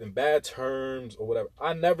we ended in bad terms or whatever.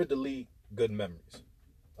 I never delete good memories.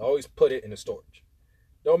 I always put it in the storage.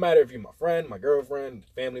 Don't matter if you're my friend, my girlfriend,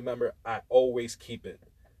 family member, I always keep it.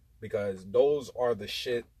 Because those are the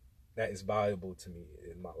shit that is valuable to me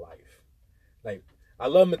in my life. Like, I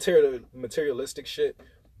love materialistic shit,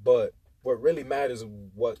 but what really matters is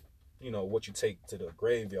what you take to the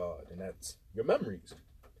graveyard, and that's your memories.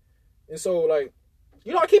 And so, like,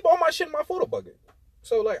 I keep all my shit in my photo bucket.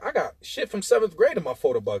 So, like, I got shit from 7th grade in my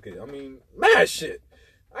photo bucket. I mean, mad shit.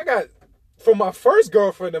 I got from my first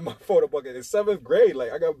girlfriend in my photo bucket in 7th grade.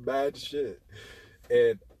 Like, I got mad shit.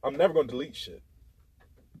 And I'm never going to delete shit.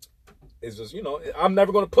 It's just, I'm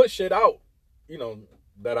never going to put shit out,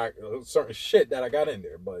 that certain shit that I got in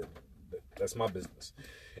there, but that's my business.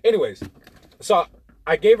 Anyways, so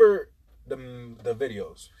I gave her the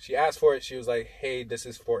videos. She asked for it. She was like, hey, this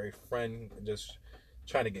is for a friend, just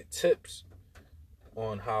trying to get tips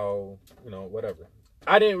on how, whatever.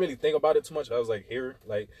 I didn't really think about it too much. I was like, here,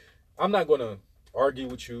 like, I'm not going to argue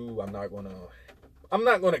with you. I'm not going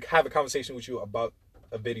to have a conversation with you about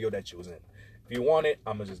a video that you was in. If you want it,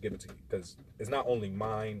 I'm going to just give it to you. Because it's not only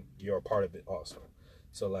mine, you're a part of it also.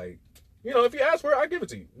 So, like, if you ask for it, I'll give it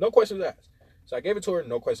to you. No questions asked. So I gave it to her,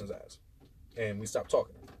 no questions asked. And we stopped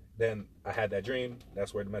talking. Then I had that dream.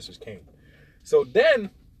 That's where the message came. So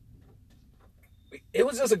then, it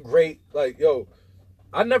was just a great, like, yo,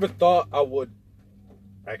 I never thought I would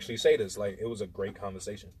actually say this. Like, it was a great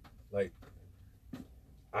conversation. Like,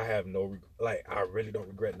 I have I really don't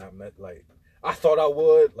regret not met, like, I thought I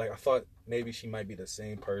would. Like, I thought maybe she might be the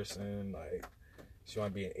same person. Like, she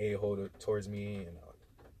might be an a-hole towards me.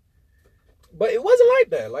 But it wasn't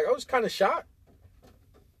like that. Like, I was kind of shocked.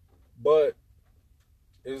 But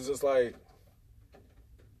it was just like,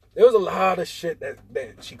 there was a lot of shit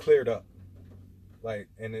that she cleared up. Like,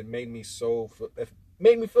 and it made me feel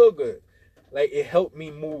good. Like, it helped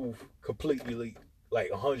me move completely,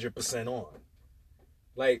 like, 100% on.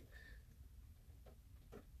 Like,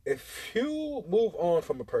 if you move on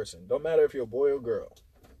from a person, don't matter if you're a boy or girl,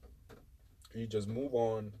 you just move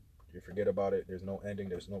on, you forget about it, there's no ending,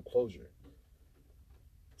 there's no closure.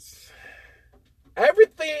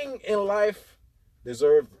 Everything in life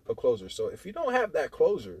deserves a closure. So if you don't have that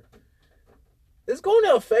closure, it's going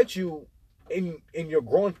to affect you in your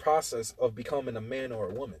growing process of becoming a man or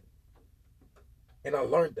a woman. And I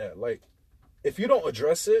learned that. Like, if you don't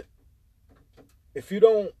address it, if you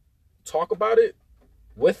don't talk about it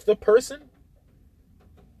with the person,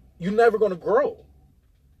 you're never going to grow.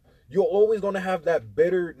 You're always going to have that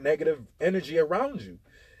bitter, negative energy around you.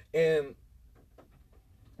 And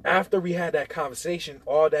after we had that conversation,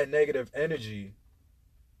 all that negative energy,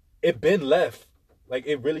 it been left. Like,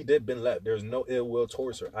 it really did been left. There's no ill will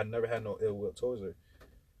towards her. I never had no ill will towards her.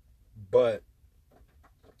 But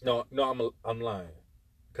no, I'm lying.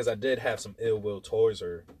 Because I did have some ill will towards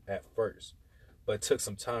her at first. But it took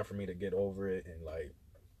some time for me to get over it and, like,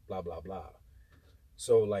 blah, blah, blah.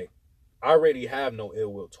 So, like, I already have no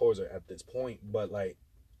ill will towards her at this point. But, like,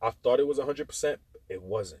 I thought it was 100%. It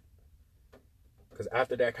wasn't. Because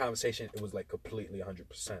after that conversation, it was, like, completely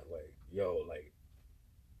 100%. Like, yo, like,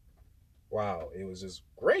 wow. It was just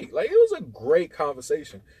great. Like, it was a great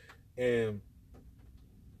conversation. And,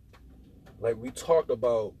 like, we talked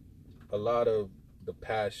about a lot of the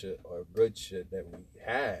past shit or good shit that we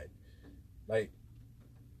had. Like,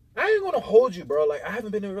 I ain't gonna hold you, bro. Like, I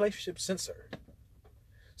haven't been in a relationship since her.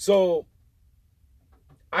 So,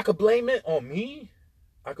 I could blame it on me.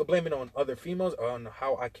 I could blame it on other females, on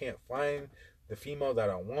how I can't find the female that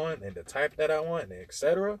I want and the type that I want, and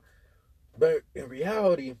etc. But in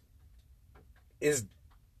reality, is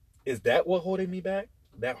that what holding me back?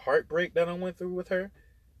 That heartbreak that I went through with her?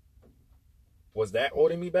 Was that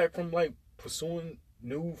holding me back from, like, pursuing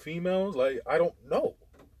new females? Like, I don't know.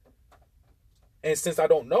 And since I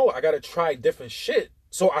don't know, I gotta try different shit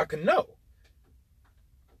so I can know.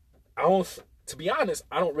 I don't, to be honest,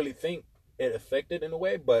 I don't really think it affected in a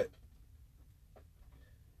way, but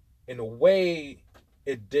in a way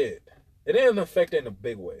it did. It didn't affect it in a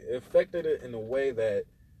big way. It affected it in a way that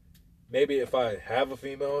maybe if I have a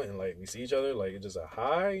female and like we see each other, like it's just a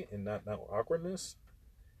high and not awkwardness.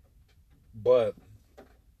 But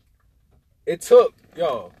it took,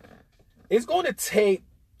 yo, it's going to take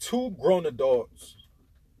two grown adults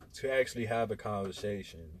to actually have a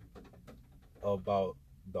conversation about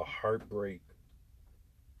the heartbreak,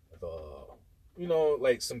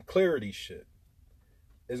 like some clarity shit.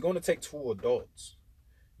 It's going to take two adults.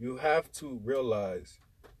 You have to realize,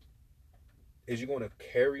 is you going to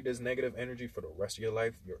carry this negative energy for the rest of your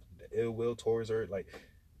life, the ill will towards her, like,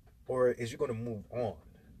 or is you going to move on?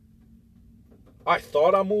 I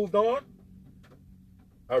thought I moved on.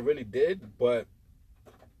 I really did, but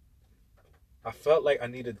I felt like I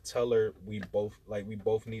needed to tell her we both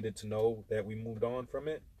needed to know that we moved on from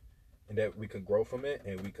it and that we could grow from it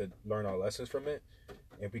and we could learn our lessons from it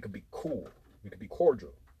and we could be cool. We could be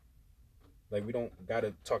cordial. Like, we don't got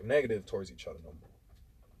to talk negative towards each other no more.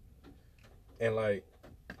 And, like,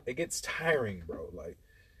 it gets tiring, bro. Like,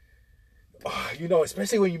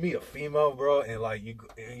 especially when you meet a female, bro, and, like, you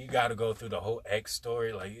got to go through the whole ex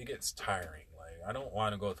story. Like, it gets tiring. Like, I don't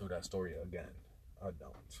want to go through that story again. I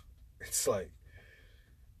don't. It's like,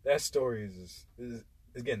 that story is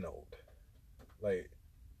getting old. Like,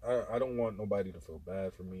 I don't want nobody to feel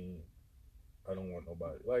bad for me. I don't want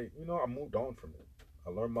nobody. Like, I moved on from it. I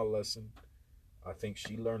learned my lesson. I think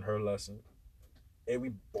she learned her lesson. And we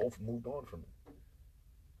both moved on from it.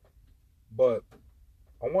 But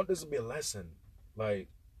I want this to be a lesson. Like,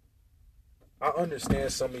 I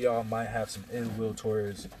understand some of y'all might have some ill will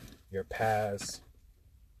towards your past.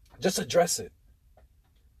 Just address it.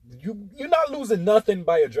 You're not losing nothing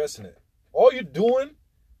by addressing it. All you're doing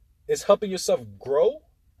is helping yourself grow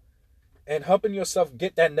and helping yourself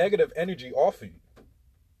get that negative energy off of you.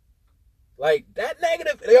 Like, that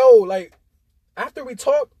negative, like, after we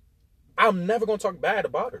talk, I'm never going to talk bad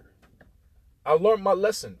about her. I learned my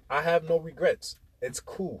lesson. I have no regrets. It's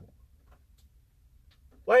cool.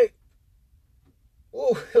 Like,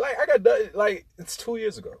 I got done, like, it's 2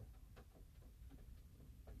 years ago.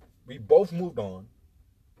 We both moved on.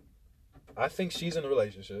 I think she's in a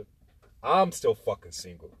relationship. I'm still fucking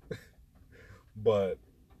single. But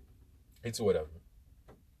it's whatever.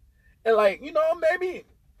 And, like, maybe,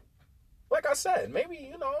 like I said,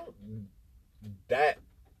 maybe, that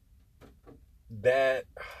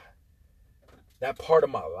part of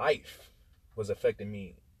my life was affecting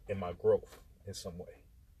me in my growth in some way.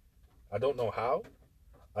 I don't know how.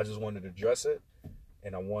 I just wanted to address it,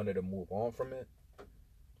 and I wanted to move on from it.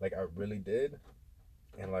 Like, I really did.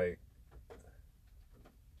 And, like,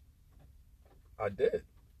 I did.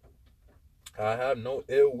 I have no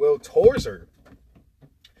ill will towards her.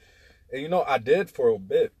 And, I did for a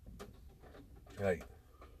bit. Like,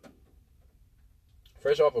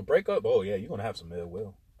 fresh off a breakup, oh yeah, you're gonna have some ill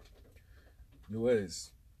will. You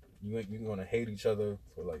is. You're gonna hate each other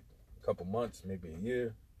for like a couple months, maybe a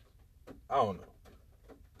year. I don't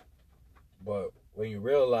know. But when you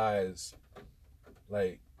realize,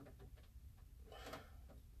 like,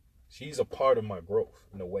 she's a part of my growth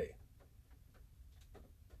in a way.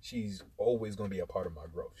 She's always gonna be a part of my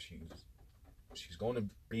growth. She's gonna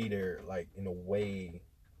be there, like, in a way.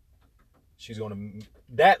 She's gonna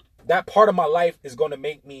that part of my life is gonna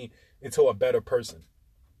make me into a better person.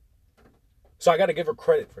 So I gotta give her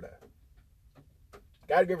credit for that.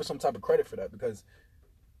 Gotta give her some type of credit for that, because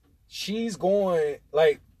she's going,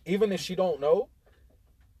 like, even if she don't know,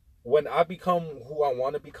 when I become who I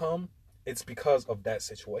want to become, it's because of that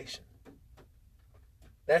situation.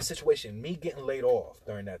 That situation, me getting laid off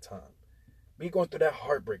during that time, me going through that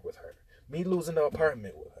heartbreak with her, me losing the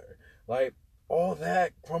apartment with her, like, all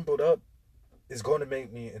that crumpled up is going to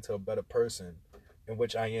make me into a better person, in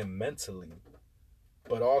which I am mentally,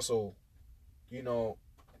 but also,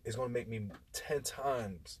 it's going to make me 10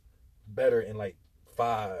 times better in, like,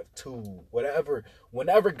 5, 2, whatever.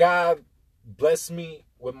 Whenever God bless me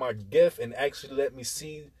with my gift and actually let me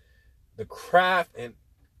see the craft and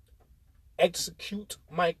execute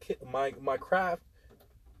my craft,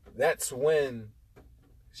 that's when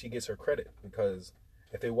she gets her credit. Because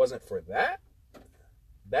if it wasn't for that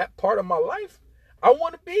part of my life, I really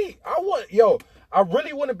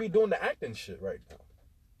want to be doing the acting shit right now.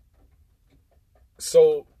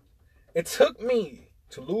 So it took me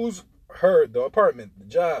to lose her, the apartment, the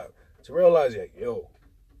job, to realize that, you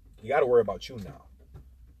got to worry about you now.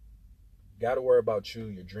 You got to worry about you,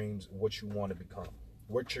 your dreams, what you want to become,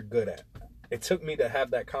 what you're good at. It took me to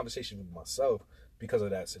have that conversation with myself because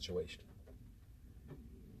of that situation.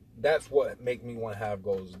 That's what make me want to have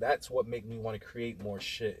goals. That's what make me want to create more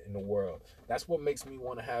shit in the world. That's what makes me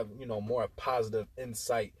want to have, more positive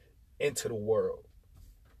insight into the world.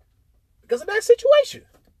 Because of that situation.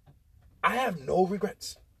 I have no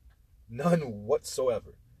regrets. None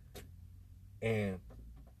whatsoever. And,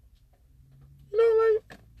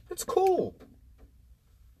 it's cool.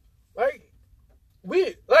 Bro,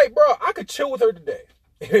 I could chill with her today.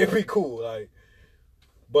 It'd be cool.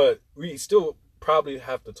 But we still probably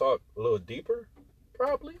have to talk a little deeper.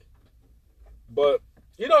 Probably. But,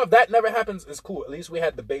 if that never happens, it's cool. At least we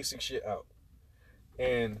had the basic shit out.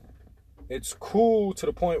 And it's cool to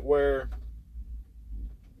the point where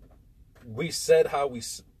we said how we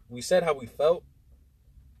felt,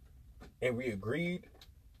 and we agreed,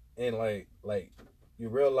 and you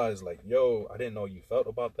realize yo, I didn't know you felt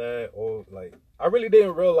about that, or I really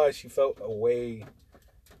didn't realize she felt a way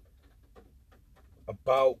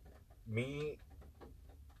about me.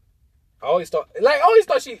 I always thought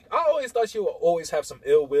she would always have some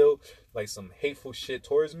ill will, some hateful shit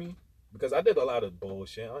towards me, because I did a lot of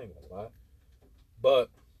bullshit. I ain't gonna lie,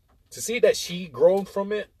 but to see that she grown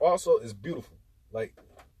from it also is beautiful.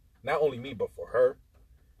 Not only me, but for her.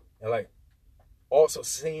 And also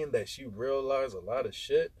seeing that she realized a lot of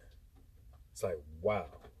shit. It's wow.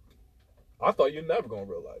 I thought you're never gonna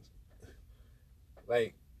realize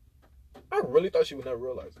it. I really thought she would never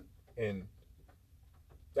realize it. And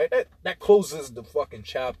that closes the fucking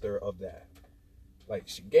chapter of that.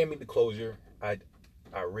 She gave me the closure I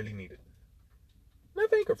really needed. And I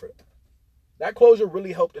thank her for that. That closure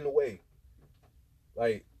really helped in a way.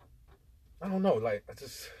 I don't know,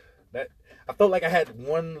 I felt like I had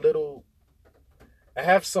I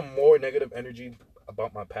have some more negative energy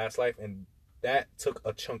about my past life, and that took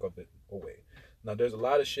a chunk of it away. Now, there's a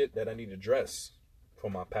lot of shit that I need to address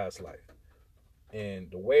from my past life.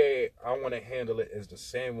 And the way I want to handle it is the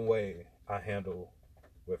same way I handle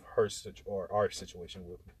with her or our situation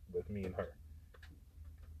with me and her.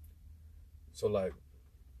 So,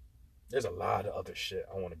 there's a lot of other shit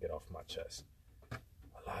I want to get off my chest.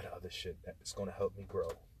 A lot of other shit that's going to help me grow.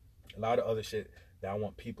 A lot of other shit that I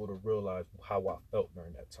want people to realize how I felt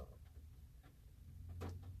during that time.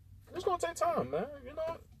 It's going to take time, man.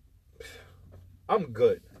 I'm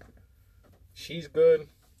good. She's good.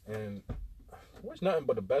 And I wish nothing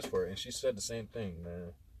but the best for her. And she said the same thing,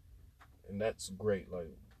 man. And that's great.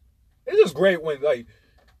 It's just great when,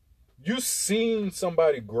 you seen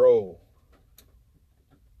somebody grow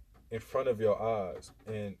in front of your eyes.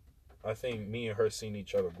 And I think me and her seeing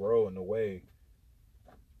each other grow in a way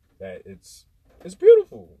that it's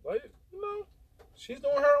beautiful. She's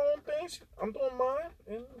doing her own thing. I'm doing mine.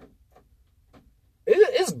 And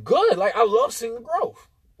it's good. I love seeing growth.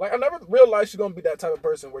 I never realized she's going to be that type of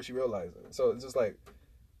person where she realized it. So it's just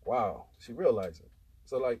wow, she realized it.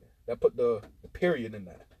 So that put the period in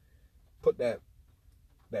that. Put that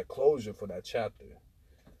closure for that chapter.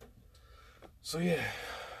 So yeah.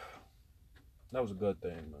 That was a good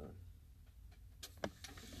thing, man.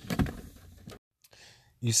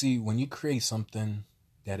 You see, when you create something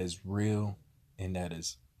that is real and that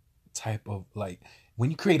is type of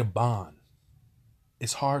when you create a bond,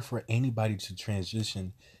 it's hard for anybody to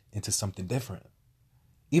transition into something different.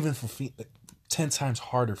 Even for 10 times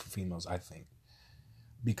harder for females, I think.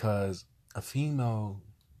 Because a female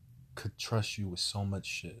could trust you with so much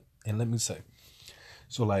shit. And let me say,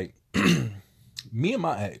 so me and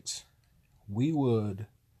my ex, we would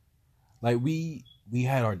we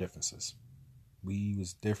had our differences. We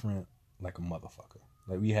was different like a motherfucker.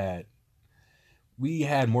 We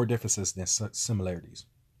had more differences than similarities.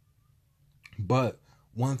 But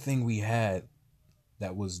one thing we had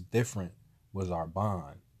that was different was our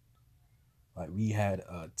bond. We had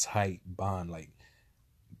a tight bond,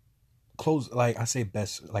 close, I say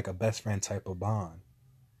best, a best friend type of bond.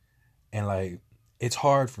 And it's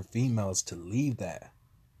hard for females to leave that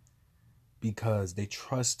because they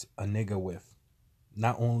trust a nigga with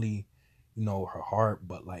not only, her heart,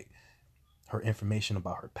 but her information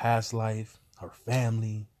about her past life, her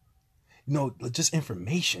family, just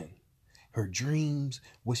information, her dreams,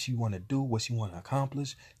 what she want to do, what she want to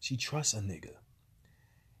accomplish. She trusts a nigga.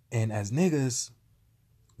 And as niggas,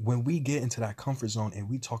 when we get into that comfort zone and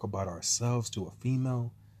we talk about ourselves to a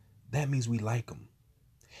female, that means we like them.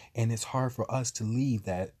 And it's hard for us to leave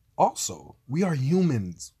that. Also, we are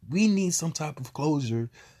humans. We need some type of closure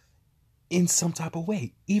in some type of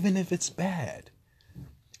way, even if it's bad.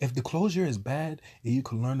 If the closure is bad and you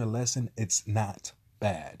can learn a lesson, it's not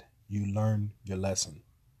bad. You learn your lesson.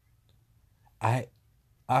 I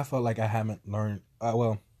felt like I haven't learned,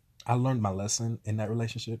 I learned my lesson in that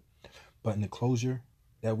relationship, but in the closure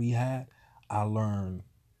that we had, I learned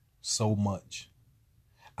so much.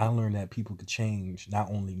 I learned that people could change, not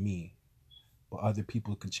only me, but other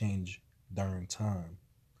people could change during time.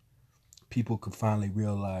 People could finally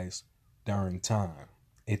realize during time.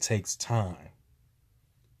 It takes time.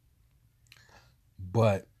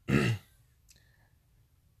 But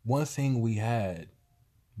one thing we had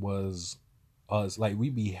was us, like, we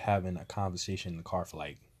be having a conversation in the car for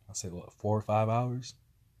like, I said, what, 4 or 5 hours?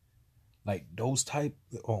 Like those type,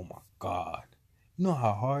 oh my God. You know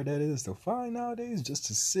how hard that is to find nowadays, just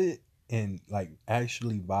to sit and like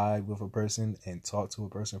actually vibe with a person and talk to a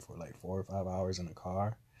person for like 4 or 5 hours in a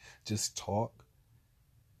car. Just talk.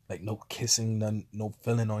 Like no kissing, no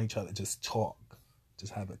feeling on each other. Just talk.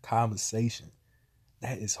 Just have a conversation.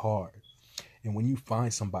 That is hard. And when you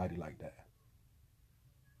find somebody like that,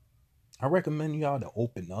 I recommend y'all to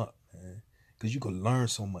open up, man. Because you can learn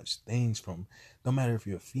so much things from, no matter if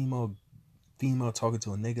you're a female talking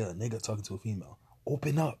to a nigga talking to a female.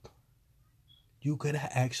 Open up. You could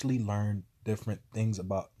actually learn different things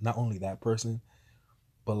about not only that person,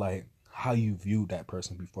 but like how you view that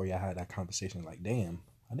person before y'all had that conversation. Like, damn,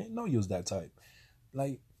 I didn't know you was that type.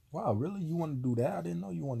 Like, wow, really? You want to do that? I didn't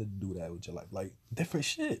know you wanted to do that with your life. Like, different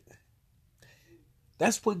shit.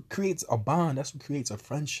 That's what creates a bond. That's what creates a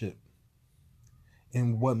friendship.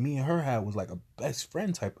 And what me and her had was like a best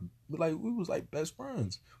friend type of, like, we was like best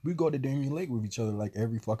friends. We go to Darien Lake with each other like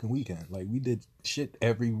every fucking weekend. Like, we did shit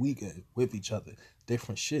every weekend with each other.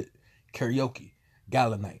 Different shit. Karaoke.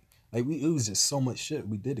 Gala night. Like, it was just so much shit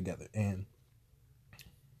we did together. And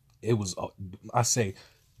it was, I say,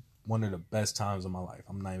 one of the best times of my life.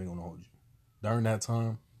 I'm not even gonna hold you. During that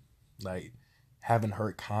time, like, having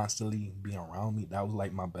her constantly being around me, that was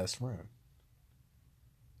like my best friend.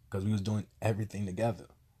 Because we was doing everything together.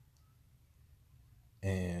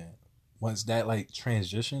 And once that like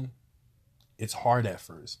transition, it's hard at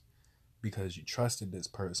first. Because you trusted this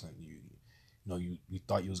person. You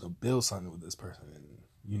thought you was gonna build something with this person. And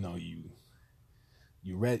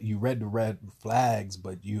you read the red flags,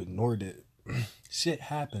 but you ignored it. Shit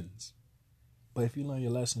happens. But if you learn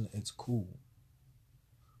your lesson, it's cool.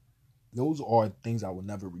 Those are things I would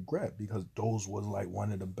never regret, because those was like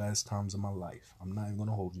one of the best times of my life. I'm not even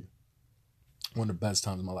gonna hold you. One of the best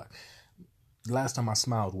times of my life. The last time I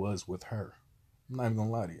smiled was with her. I'm not even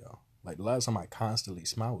gonna lie to y'all. Like, the last time I constantly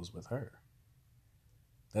smiled was with her.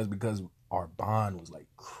 That's because our bond was like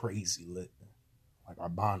crazy lit. Like, our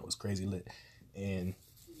bond was crazy lit. And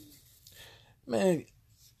man,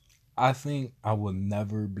 I think I will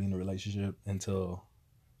never be in a relationship until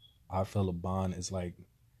I feel a bond is like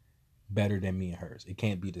better than me and hers. It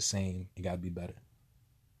can't be the same. It gotta be better.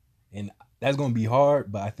 And that's gonna be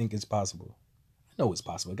hard, but I think it's possible. I know it's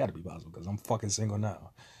possible. It gotta be possible because I'm fucking single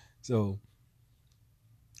now. So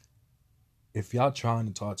if y'all trying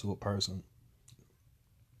to talk to a person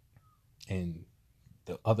and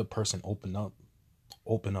the other person open up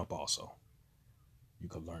also. You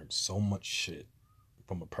could learn so much shit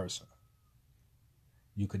from a person.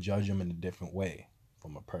 You could judge them in a different way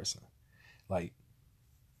from a person. Like,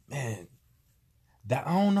 man, that,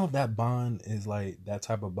 I don't know if that bond is like, that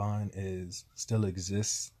type of bond is still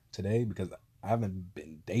exists today, because I haven't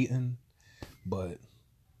been dating. But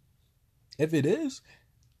if it is,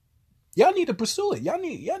 y'all need to pursue it. Y'all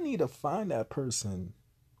need to find that person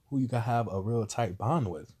who you can have a real tight bond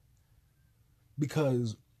with.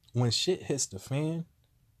 Because when shit hits the fan,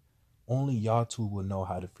 only y'all two will know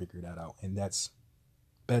how to figure that out. And that's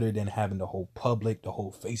better than having the whole public, the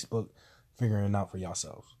whole Facebook, figuring it out for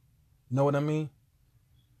yourselves. You know what I mean?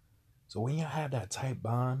 So when y'all have that tight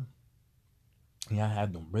bond, and y'all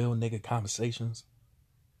have them real nigga conversations,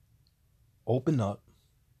 open up,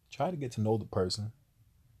 try to get to know the person.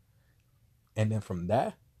 And then from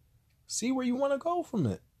that, see where you want to go from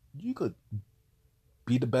it. You could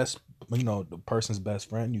be the best, the person's best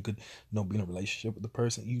friend. You could, be in a relationship with the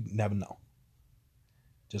person. You never know.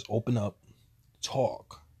 Just open up,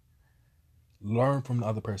 talk, learn from the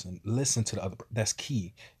other person, listen to the other. That's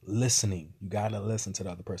key. Listening. You gotta listen to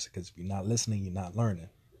the other person, because if you're not listening, you're not learning.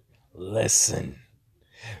 Listen.